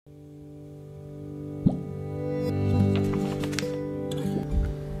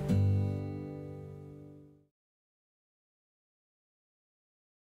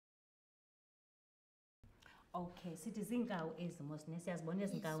Okay, sithi zinkawu ezimos ne siyazibona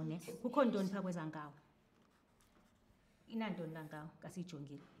ezinkawu ne. Kukho ntoni pha kweza nkawu? Inantoni la nkawu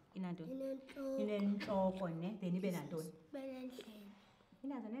kasijongile? Inantoni? Inenhloko ne, then ibe nantoni? Benendlebe.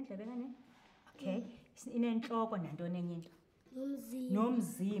 Inazo nendlebe kane? Okay. Inenhloko nantoni enye into? Nomzimba.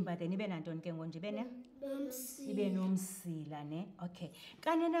 Nomzimba, then ibe nantoni ke ngonje ibe ne? Nomsila. Ibe nomsila ne. Okay.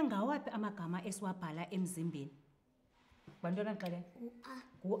 Kanene ngawaphi amagama esiwabhala emzimbeni? Bantwana ngixele? U-A.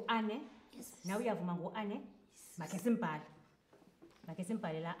 Ngu-A ne? Yes. Nawe uyavuma ngu-A ne? Makhe simbhale. Makhe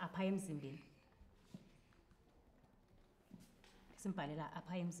simbhalela apha emzimbeni. Simbhalela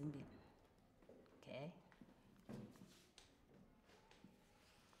apha emzimbeni. Okay.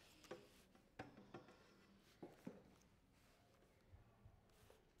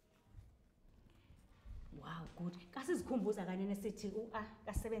 Wow, good. Kasizikhumbuza kanene sithi u-A,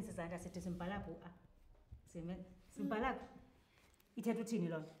 kasebenzisa izandla sithi simbhala phi u-A? Simbhala phi? Ithetha uthini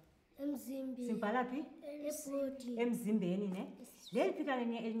lo? Emzimbeni. Simbhala phi? Ebhodi. Emzimbeni ne? Leliphi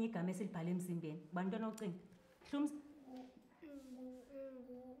kanene elinye igama esilibhala emzimbeni? Bantwana ocinga? Hlumza?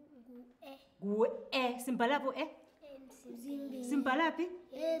 Ngu-E. Ngu-E. Simbhala phi u-E? Emzimbeni. Simbhala phi?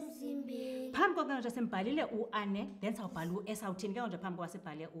 Emzimbeni. Phambi kokuba nje simbhalile u-A ne, then sawubhala u-E sawuthini ke nje phambi kokuba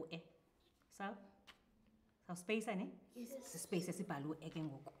sibhale u-E? Sawuspacer ne? Yes. Sispace esibhala u-E ke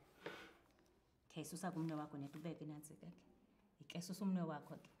ngoku. Okay, susa kumne wakho netubeke nansi ke. Ike susa umne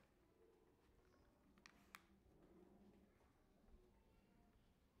wakho ke.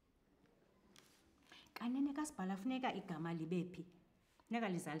 Kanene kasibhala funeka igama libe phi? Funeka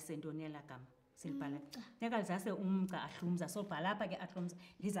lizalise ntoni ela gama? Silibhala. Funeka lizalise umgca ahlumza. So bhala apha ke ahlumza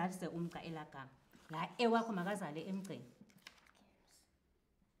lizalise umgca ela gama. La E wakho makazale emgceni.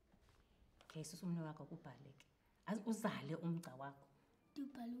 Okay, susa umne wakho kubhale ke. Uzale umgca wakho.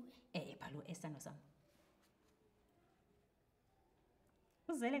 Dubhalwe. Bhala u-E sithando sam.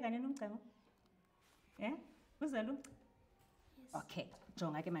 Uzele kanene umgca ngo? Uzele umgca? Okay,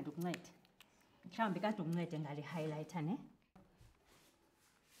 jonga ke manje ukuncede. Mhlawumbi kade ukuncede ngale highlighter ne.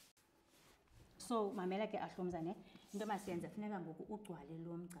 So mamela ke ahlumza ne. Into masiyenze funeka ngoku ugcwale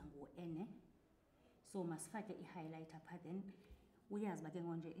lo mgca ngu-E ne. So masifake i-highlighter pha then uyazi ba ke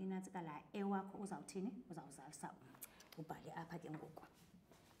ngonje inathi ka la E wakho uzawuthini? Uzawuzalisa umgca. Ubhale apha ke ngoku.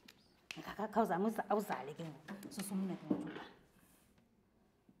 Khawuzama awuzale ke ngoku. Susumne ke ngoku.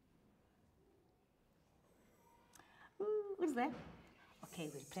 Uze? Okay,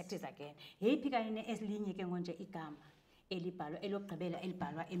 we'll practice again. Yeyiphi kanene elinye ke ngonje igama elibhalwa elokugqibela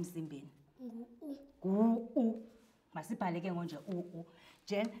elibhalwa emzimbeni? Ngu-U. Ngu-U. Masibhale ke ngonje u-U.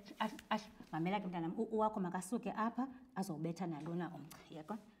 Jen, mamela ke mntanam, u-U wakho makasuke apha azobetha nalona umgca.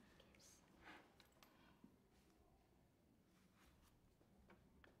 Yaqona?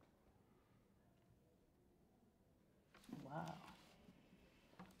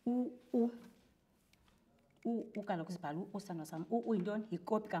 Wow. U kaloku sibhala usithando sam. U yintoni?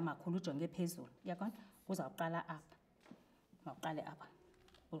 Yikopi kamakhulu ujonge phezulu. Uyabona? Uzawuqala apha. Mawuqale apha.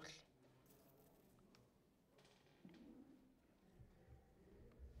 Uhle.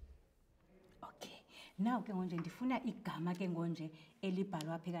 Okay. Now ke ngonje ndifuna igama ke ngonje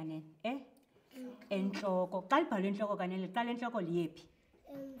elibhalwa phi kanene? Enhloko. Xa libhalwe enhloko kanene liqala enhloko liyephi?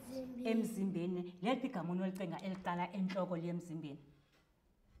 Emzimbeni. Emzimbeni. Leliphi igama onolicinga eliqala enhloko liye emzimbeni?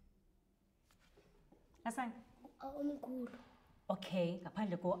 Asani? Omkhulu. Okay,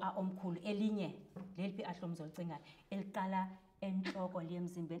 ngaphandle ko-A omkhulu elinye leliphi ahlumza olicingayo eliqala enhloko liye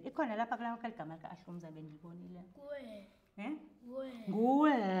emzimbeni. Ikhona lapha kulaa gama lika-ahlumza bendilibonile.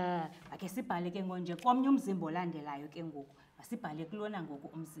 Nguwe. Akhe sibhale ke ngonje komnye umzimba olandelayo ke ngoku. Masibhale kulona ngoku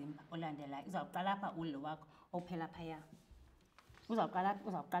umzimba olandelayo. Uzawuqala apha ule wakho ophela phaya.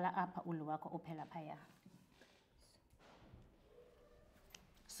 Uzawuqala apha ule wakho ophela phaya.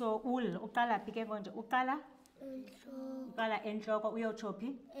 So ul uqala phi ke ngonje? Uqala enhloko uyotsho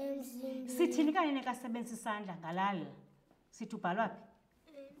phi? Emzimbeni. Sithini kanene kasebenzisa isandla ngalala? Sithi ubhalwa phi?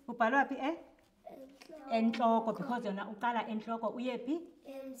 Ubhalwa phi enhloko because yona uqala enhloko uye phi?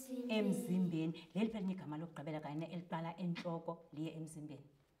 Emzimbeni. Leliphi elinye igama lokugqibela kanene eliqala enhloko liye emzimbeni?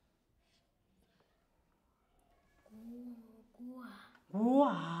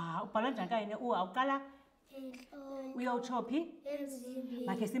 Nguha. Ubhalwa njani kanene uha? Uqala uyotsho phi? Emzimbeni.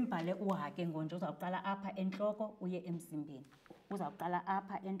 Makhe simbhale uha ke ngonje uzawuqala apha enhloko uye emzimbeni. Uzawuqala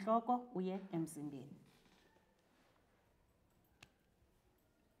apha enhloko uye emzimbeni.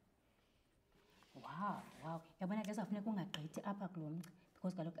 Wow. Yabona ke safuneka ungagqithi apha kulo mgca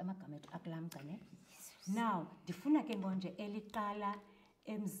because kaloku amagama ethu akulaa mgca ne. Now ndifuna ke ngonje eliqala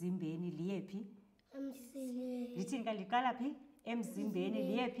emzimbeni liye phi? Emzimbeni. Lithini ka liqala phi? Emzimbeni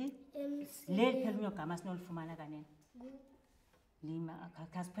liye phi? Leliphi elinye igama sinolifumana kanene? Lima,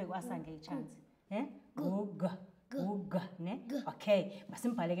 khasiphe kwasangeke i-chance. G, G, ne? Okay,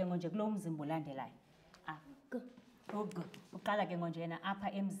 masimbhale ke ngonje kulo mzimba ulandelayo. G. G, uqala ke ngonje yena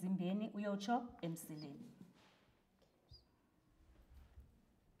apha emzimbeni uyotsho emsileni.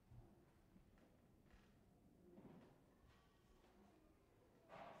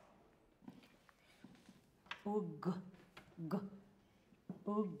 G, G,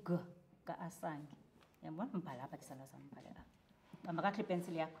 G, ka-Asangi. Yabona umbhala apha kisandla sam, umbhale apha. Hamba kakuhle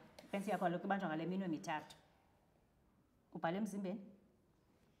ipensili yakho. Ipensili yakho kaloku ibanjwa ngale minwe mithathu. Ubhale emzimbeni.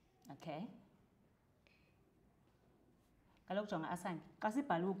 Okay. Kaloku jonga Asangi. Xa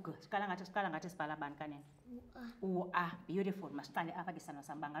sibhala u-G, siqala ngathi sibhala bani kanene? U-A. Beautiful. Masiqale apha kisandla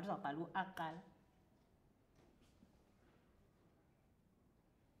sam, bangathi uzawubhala u-A kuqala.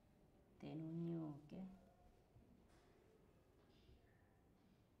 Then unyuke.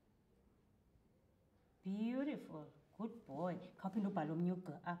 Beautiful. Good boy. Khawuphinde ubhale omnye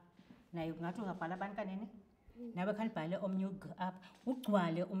u-G apha. Naye kungathi uzawubhala bani kanene? Nawe khanibhale omnye u-G apha.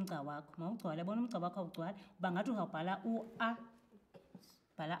 Ugcwale umgca wakho. Mawugcwale, bona umgca wakho awugcwale. Uba ngathi uzawubhala u-A.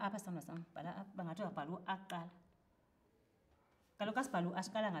 Bhala apha sandla sam. Bhala apha. Uba ngathi uzawubhala u-A kuqala. Kaloku xa sibhala u-A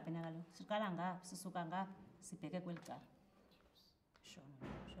siqala ngaphi na kaloku? Siqala ngapha, sisuka ngapha, sibheke kweli cala.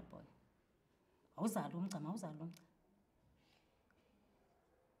 Sure boy. Awuzali umgca, mawuzali umgca.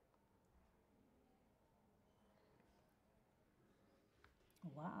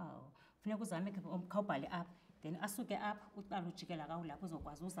 Wow. Funeka uzame ke khawubhale apha. Then asuke apha, uqala ujikela kawulapho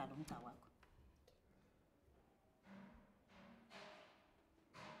uzokwazi uzala umgca wakho.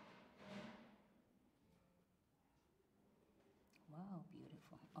 Wow,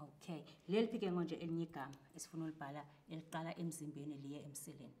 beautiful. Okay. Leliphi ke ngonje elinye igama esifuna ulibhala eliqala emzimbeni liye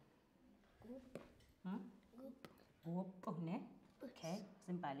emsileni? Up, ne? Okay.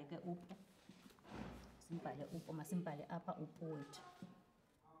 Simbhale ke up. Simbhale up, masimbhale apha up wethu.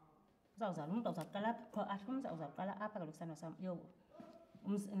 Uzawuzala umntu uzawuqala apha, qho ahlumza uzawuqala apha kaloku sandla sam. Yo,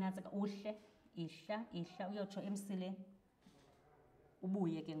 nantsika uhle, ihla, uyotsho emsileni.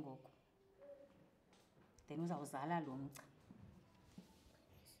 Ubuye ke ngoku. Then uzawuzala lo mgca.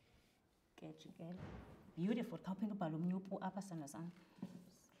 Ke jikela. Beautiful. Khawuphinde ubhale omnye upu apha sandla sam.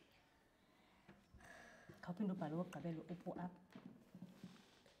 Khawuphinde ubhale wokugqibela upu apha.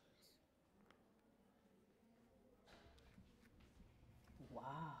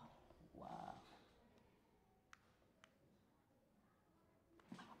 Wow.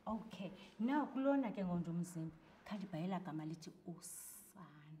 Okay, now kulona ke ngonje umzimba, khandibhalela gama lithi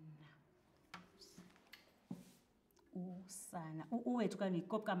usana. Usana. Uwethu kani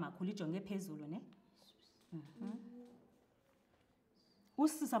yikopi kamakhulu ijonge phezulu, ne?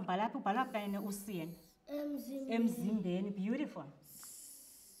 Usisa mbhala apha, ubhala apha kanene usiyena. Emzimbeni. Beautiful.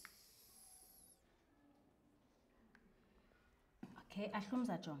 Okay,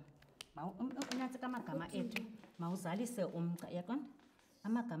 ahlumza jonga. Nantsika amagama ethu, mawuzalise umgca, yaqonda?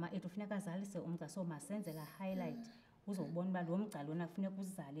 Amagama ethu funeka azalise umgca, so masenze la highlight. Uzobona uba lo mgca lona funeka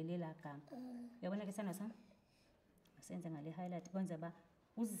uzale lela gama. Uyabona ke sandla sam? Masenze ngale highlight kwenze uba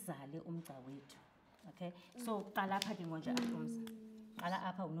uzale umgca wethu. Okay? So qala apha ke ngonje ahlumza. Qala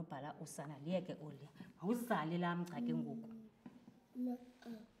apha unobhala usana liyeke oliya. Mawuzale laa mgca ke ngoku.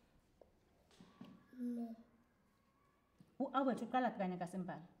 U-A wethu uqala phi kanye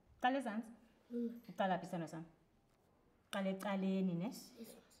kasimbhala? Uqala ezantsi? Uqala phi sandla sam? Uqala ecaleni, ne?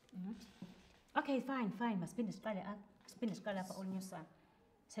 Okay, fine. Masiphinde siqale apha. Siphinde siqale apha olunye usana.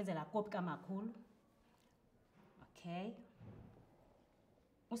 Senze laa kopi kamakhulu. Okay.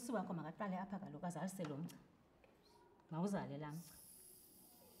 Usi wakho makaqale apha kaloku azalise lo mgca. Mawuzale laa mgca.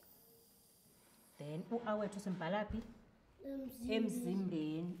 Then u-A wethu simbhala phi?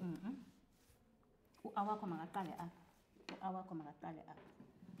 Emzimbeni. U-A wakho makaqale apha. U-A wakho makaqale apha.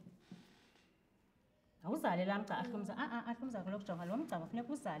 Awuzale laa mgca ahlumza. Ahlumza kaloku jonga lo mgca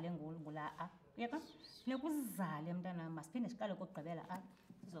funeka uzale ngulaa A. Uyaqonda? Funeka uzale mntanam. Masiphinde siqale kokugqibela apha.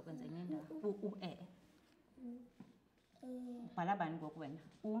 Sizokwenza enye indawo. U-E. Ubhala bani ngoku wena?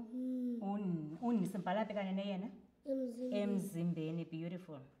 Un. Simbhala phi kanene yena? Emzimbeni.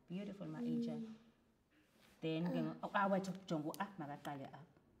 Beautiful ma-angel. Then ke awethu jonga u-A makaqale apha.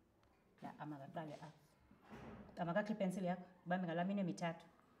 La A makaqale apha. Hamba kakuhle ipensili yakho. Ubambe ngalaa minwe mithathu.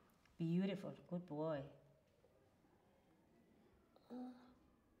 Beautiful. Good boy.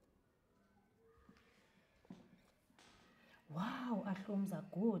 Wow, ahlumza.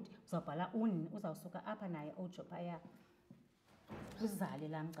 Good. Uzawubhala un. Uzawusuka apha naye utsho phaya. Uzale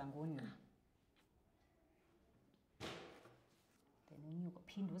laa mgca ngoni. Then unyuke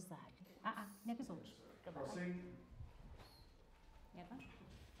uphinde uzale. Funeka izotsho. Yebo?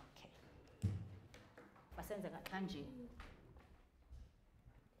 Okay. Basenze kanje.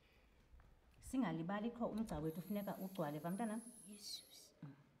 Singalibali kho umgca wethu funeka ugcwale bantwana. Jesus.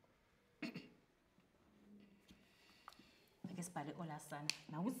 Ake sibhale olasana.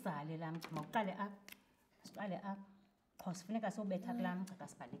 Mawuzale laa mgca, mawuqale apha. Siqale apha. Qho sifuneka sobetha kulaa mgca xa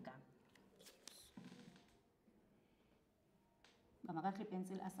sibhale igama. Bamba kakuhle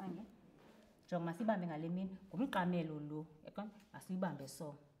ipensile asange. Jonga masibambe ngale mini. Ngumqamelo lo. Yaqonda? Masiyibambe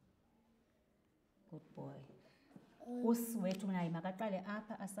so. Good boy. Usiwethu naye makaqale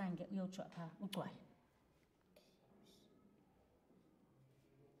apha asange uyotsho apha ugcwale.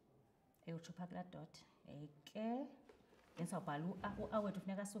 Eyotsho phaa kulaa dot. Eke. Then sawubhala uawethu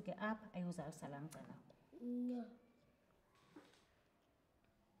funeka asuke apha ayozalisa laa mgca nawo. No.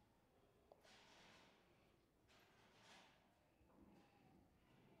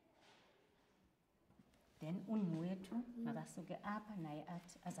 Then unni wethu makasuke apha naye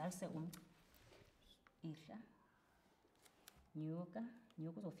athi azalise umgca. Ihla. Nyuka,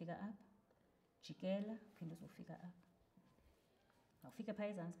 nyuka uzofika apha. Jikela, phinde uzofika apha. Awufike phaa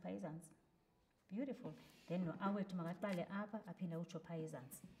ezantsi. Beautiful. Then noawethu makaqale apha aphinde utsho phaa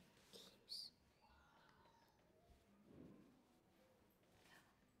ezantsi.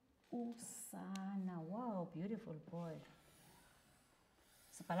 Usana, wow, beautiful boy.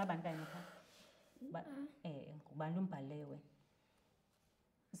 Sibhala bantwana phaa. Ngubani umbhalileyo wena?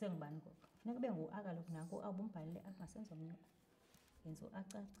 Usengubani ngoku? Funeka ube ngu-a kaloku nanku ubumbhalile apha, masenze omnye. Yenza u-a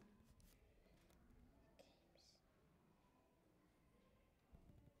caca.